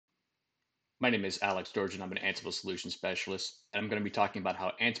My name is Alex Dworjan. I'm an Ansible solution specialist, and I'm going to be talking about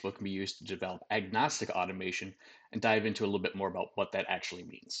how Ansible can be used to develop agnostic automation and dive into a little bit more about what that actually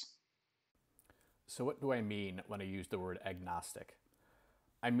means. So what do I mean when I use the word agnostic?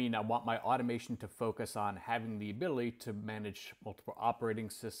 I mean, I want my automation to focus on having the ability to manage multiple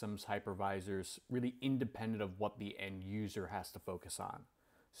operating systems, hypervisors, really independent of what the end user has to focus on.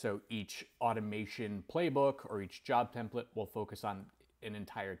 So each automation playbook or each job template will focus on an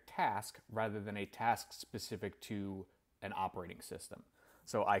entire task rather than a task specific to an operating system.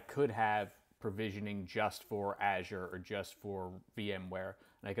 So I could have provisioning just for Azure or just for VMware,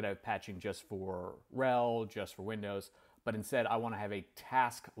 and I could have patching just for RHEL, just for Windows, but instead I want to have a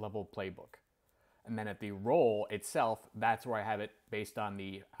task level playbook. And then at the role itself, that's where I have it based on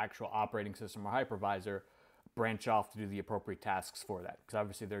the actual operating system or hypervisor, branch off to do the appropriate tasks for that. Because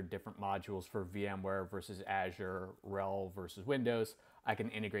obviously there are different modules for VMware versus Azure, RHEL versus Windows. I can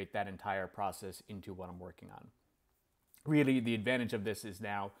integrate that entire process into what I'm working on. Really, the advantage of this is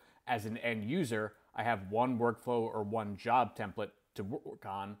now, as an end user, I have one workflow or one job template to work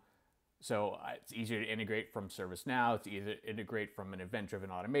on. So it's easier to integrate from ServiceNow. It's easier to integrate from an event-driven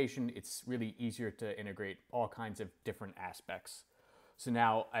automation. It's really easier to integrate all kinds of different aspects. So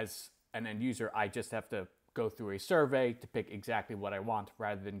now, as an end user, I just have to go through a survey to pick exactly what I want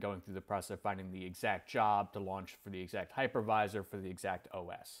rather than going through the process of finding the exact job to launch for the exact hypervisor for the exact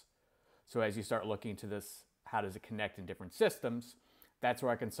OS. So as you start looking into this, how does it connect in different systems? That's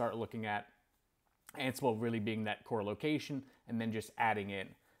where I can start looking at Ansible really being that core location and then just adding in.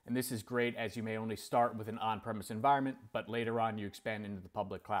 And this is great as you may only start with an on-premise environment, but later on you expand into the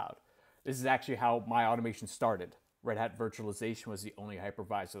public cloud. This is actually how my automation started. Red Hat Virtualization was the only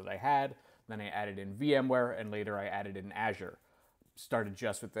hypervisor that I had. Then I added in VMware, and later I added in Azure. Started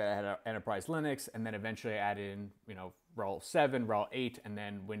just with the Enterprise Linux, and then eventually I added in, RHEL 7, RHEL 8, and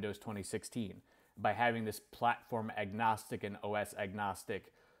then Windows 2016. By having this platform agnostic and OS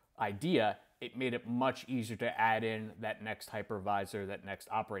agnostic idea, it made it much easier to add in that next hypervisor, that next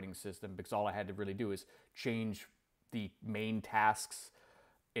operating system, because all I had to really do is change the main tasks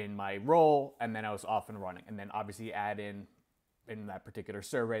in my role, and then I was off and running. And then obviously add in that particular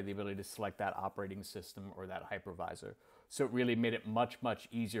survey, the ability to select that operating system or that hypervisor. So it really made it much, much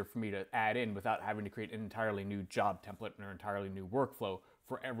easier for me to add in without having to create an entirely new job template or an entirely new workflow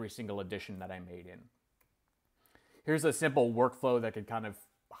for every single addition that I made in. Here's a simple workflow that could kind of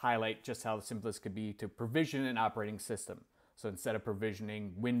highlight just how simple this could be to provision an operating system. So instead of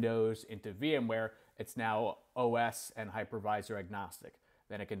provisioning Windows into VMware, it's now OS and hypervisor agnostic.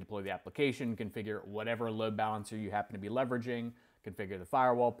 Then it can deploy the application, configure whatever load balancer you happen to be leveraging, configure the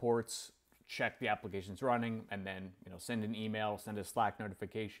firewall ports, check the application's running, and then send an email, send a Slack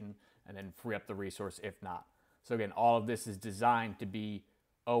notification, and then free up the resource if not. So again, all of this is designed to be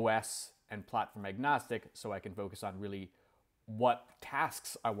OS and platform agnostic, so I can focus on really what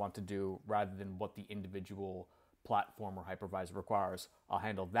tasks I want to do rather than what the individual platform or hypervisor requires. I'll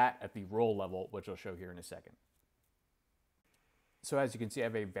handle that at the role level, which I'll show here in a second. So as you can see, I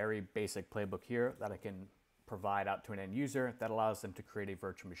have a very basic playbook here that I can provide out to an end user that allows them to create a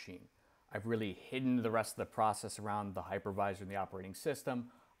virtual machine. I've really hidden the rest of the process around the hypervisor and the operating system.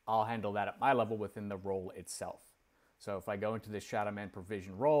 I'll handle that at my level within the role itself. So if I go into this Shadowman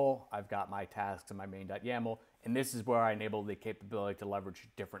Provision role, I've got my tasks in my main.yaml, and this is where I enable the capability to leverage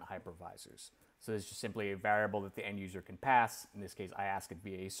different hypervisors. So this is just simply a variable that the end user can pass. In this case, I ask it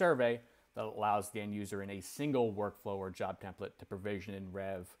via a survey that allows the end user in a single workflow or job template to provision in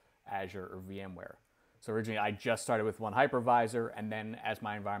Rev, Azure, or VMware. So originally I just started with one hypervisor, and then as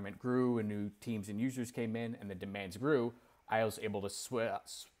my environment grew and new teams and users came in and the demands grew, I was able to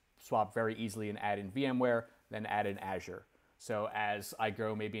swap very easily and add in VMware, then add in Azure. So as I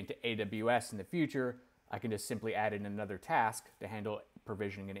grow maybe into AWS in the future, I can just simply add in another task to handle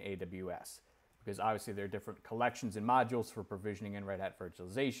provisioning in AWS. Because obviously there are different collections and modules for provisioning in Red Hat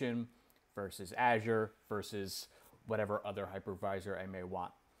Virtualization versus Azure versus whatever other hypervisor I may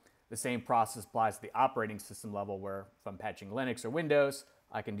want. The same process applies to the operating system level, where if I'm patching Linux or Windows,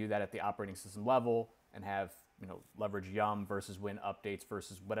 I can do that at the operating system level and have leverage yum versus win updates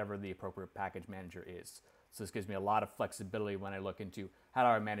versus whatever the appropriate package manager is. So this gives me a lot of flexibility when I look into how do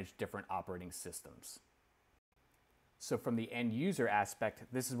I manage different operating systems. So from the end user aspect,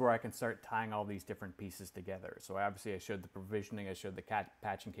 this is where I can start tying all these different pieces together. So obviously I showed the provisioning, I showed the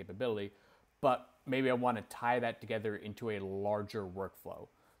patching capability, but maybe I want to tie that together into a larger workflow.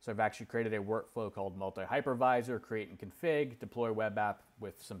 So I've actually created a workflow called multi-hypervisor, create and config, deploy web app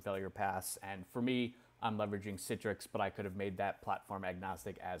with some failure paths. And for me, I'm leveraging Citrix, but I could have made that platform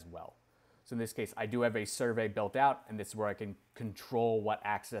agnostic as well. So in this case, I do have a survey built out, and this is where I can control what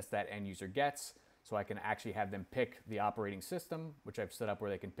access that end user gets. So I can actually have them pick the operating system, which I've set up where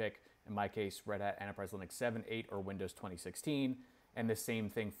they can pick, in my case, Red Hat Enterprise Linux 7, 8, or Windows 2016. And the same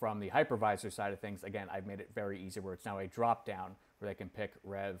thing from the hypervisor side of things. Again, I've made it very easy where it's now a drop down where they can pick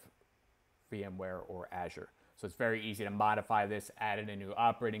Rev, VMware, or Azure. So it's very easy to modify this, add in a new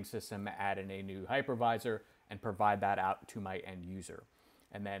operating system, add in a new hypervisor, and provide that out to my end user.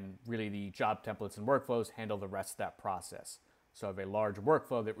 And then really the job templates and workflows handle the rest of that process. So I have a large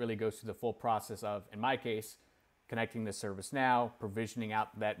workflow that really goes through the full process of, in my case, connecting to ServiceNow, provisioning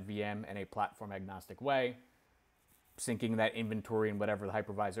out that VM in a platform agnostic way, syncing that inventory and whatever the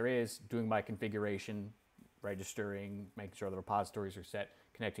hypervisor is, doing my configuration, registering, making sure the repositories are set,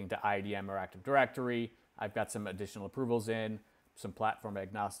 connecting to IDM or Active Directory. I've got some additional approvals in, some platform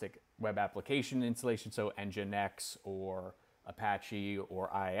agnostic web application installation, so Nginx or Apache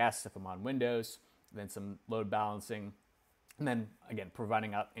or IIS if I'm on Windows, then some load balancing, and then again,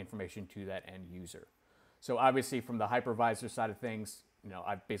 providing out information to that end user. So obviously from the hypervisor side of things,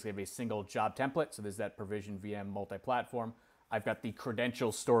 I basically have a single job template. So there's that provision VM multi-platform. I've got the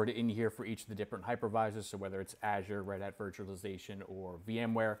credentials stored in here for each of the different hypervisors. So whether it's Azure, Red Hat Virtualization, or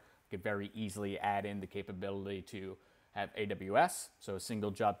VMware, I could very easily add in the capability to have AWS. So a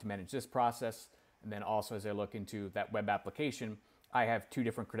single job to manage this process. And then also as I look into that web application, I have two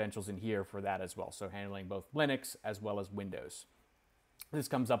different credentials in here for that as well. So handling both Linux as well as Windows. This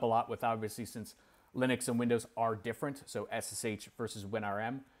comes up a lot with obviously since Linux and Windows are different. So SSH versus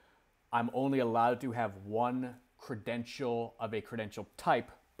WinRM. I'm only allowed to have one credential of a credential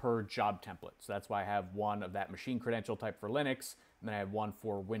type per job template. So that's why I have one of that machine credential type for Linux, and then I have one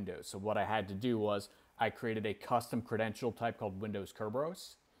for Windows. So what I had to do was I created a custom credential type called Windows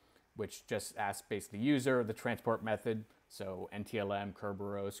Kerberos, which just asks basically the user, the transport method, so NTLM,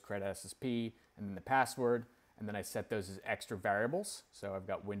 Kerberos, CredSSP, and then the password. And then I set those as extra variables. So I've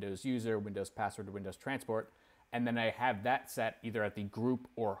got Windows user, Windows password, or Windows transport. And then I have that set either at the group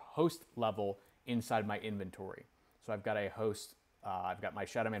or host level inside my inventory. So I've got a host, I've got my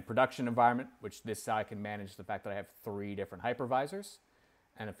Shadowman production environment, which this side can manage the fact that I have 3 different hypervisors.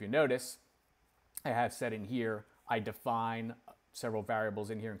 And if you notice, I have set in here, I define several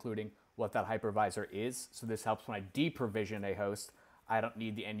variables in here, including what that hypervisor is. So this helps when I deprovision a host. I don't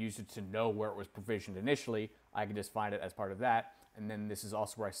need the end user to know where it was provisioned initially. I can just find it as part of that. And then this is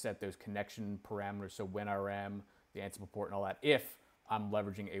also where I set those connection parameters, so WinRM, the Ansible port, and all that, if I'm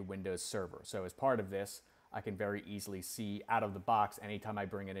leveraging a Windows server. So as part of this, I can very easily see out of the box anytime I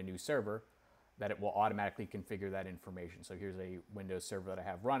bring in a new server that it will automatically configure that information. So here's a Windows server that I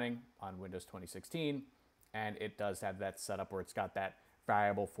have running on Windows 2016, and it does have that set up where it's got that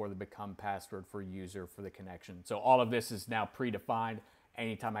variable for the become password for user for the connection. So all of this is now predefined.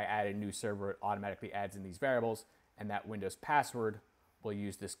 Anytime I add a new server, it automatically adds in these variables, and that Windows password will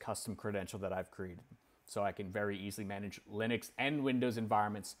use this custom credential that I've created. So I can very easily manage Linux and Windows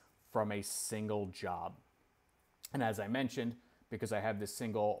environments from a single job. And as I mentioned, because I have this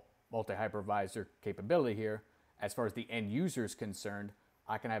single multi-hypervisor capability here, as far as the end user is concerned,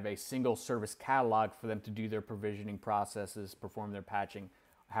 I can have a single service catalog for them to do their provisioning processes, perform their patching,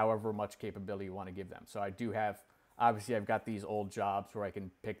 however much capability you want to give them. So I do have, obviously I've got these old jobs where I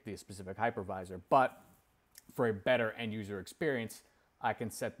can pick the specific hypervisor, but for a better end user experience, I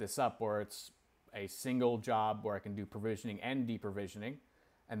can set this up where it's a single job where I can do provisioning and deprovisioning,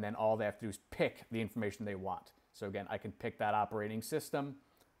 and then all they have to do is pick the information they want. So again, I can pick that operating system,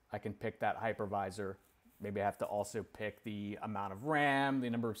 I can pick that hypervisor, maybe I have to also pick the amount of RAM, the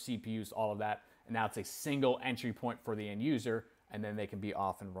number of CPUs, all of that, and now it's a single entry point for the end user, and then they can be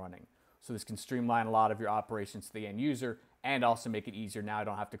off and running. So this can streamline a lot of your operations to the end user and also make it easier. Now I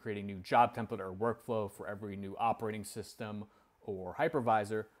don't have to create a new job template or workflow for every new operating system or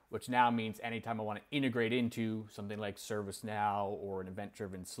hypervisor, which now means anytime I want to integrate into something like ServiceNow or an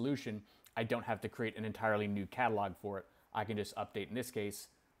event-driven solution, I don't have to create an entirely new catalog for it. I can just update, in this case,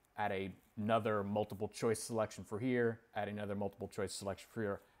 add another multiple choice selection for here, add another multiple choice selection for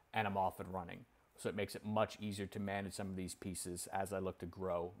here, and I'm off and running. So it makes it much easier to manage some of these pieces as I look to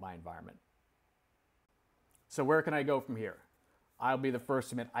grow my environment. So where can I go from here? I'll be the first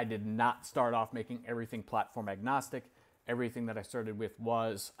to admit I did not start off making everything platform agnostic. Everything that I started with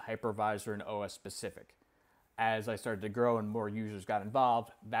was hypervisor and OS specific. As I started to grow and more users got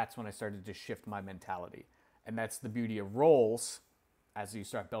involved, that's when I started to shift my mentality. And that's the beauty of roles. As you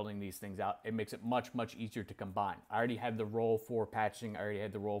start building these things out, it makes it much, much easier to combine. I already had the role for patching. I already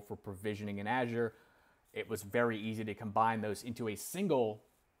had the role for provisioning in Azure. It was very easy to combine those into a single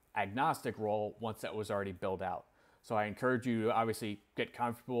agnostic role once that was already built out. So I encourage you to obviously get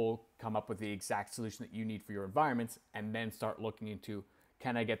comfortable, come up with the exact solution that you need for your environments, and then start looking into,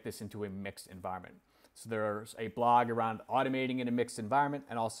 can I get this into a mixed environment? So there's a blog around automating in a mixed environment,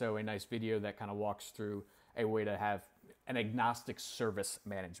 and also a nice video that kind of walks through a way to have an agnostic service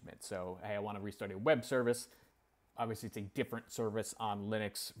management. So, hey, I want to restart a web service. Obviously, it's a different service on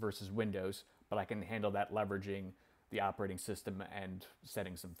Linux versus Windows, but I can handle that leveraging the operating system and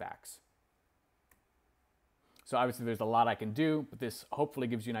setting some facts. So obviously there's a lot I can do, but this hopefully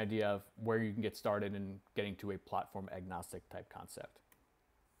gives you an idea of where you can get started in getting to a platform agnostic type concept.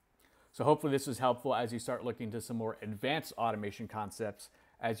 So hopefully this was helpful as you start looking into some more advanced automation concepts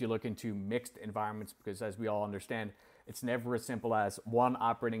as you look into mixed environments, because as we all understand, it's never as simple as one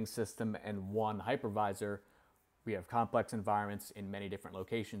operating system and one hypervisor. We have complex environments in many different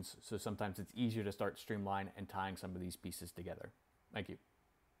locations, so sometimes it's easier to start streamline and tying some of these pieces together. Thank you.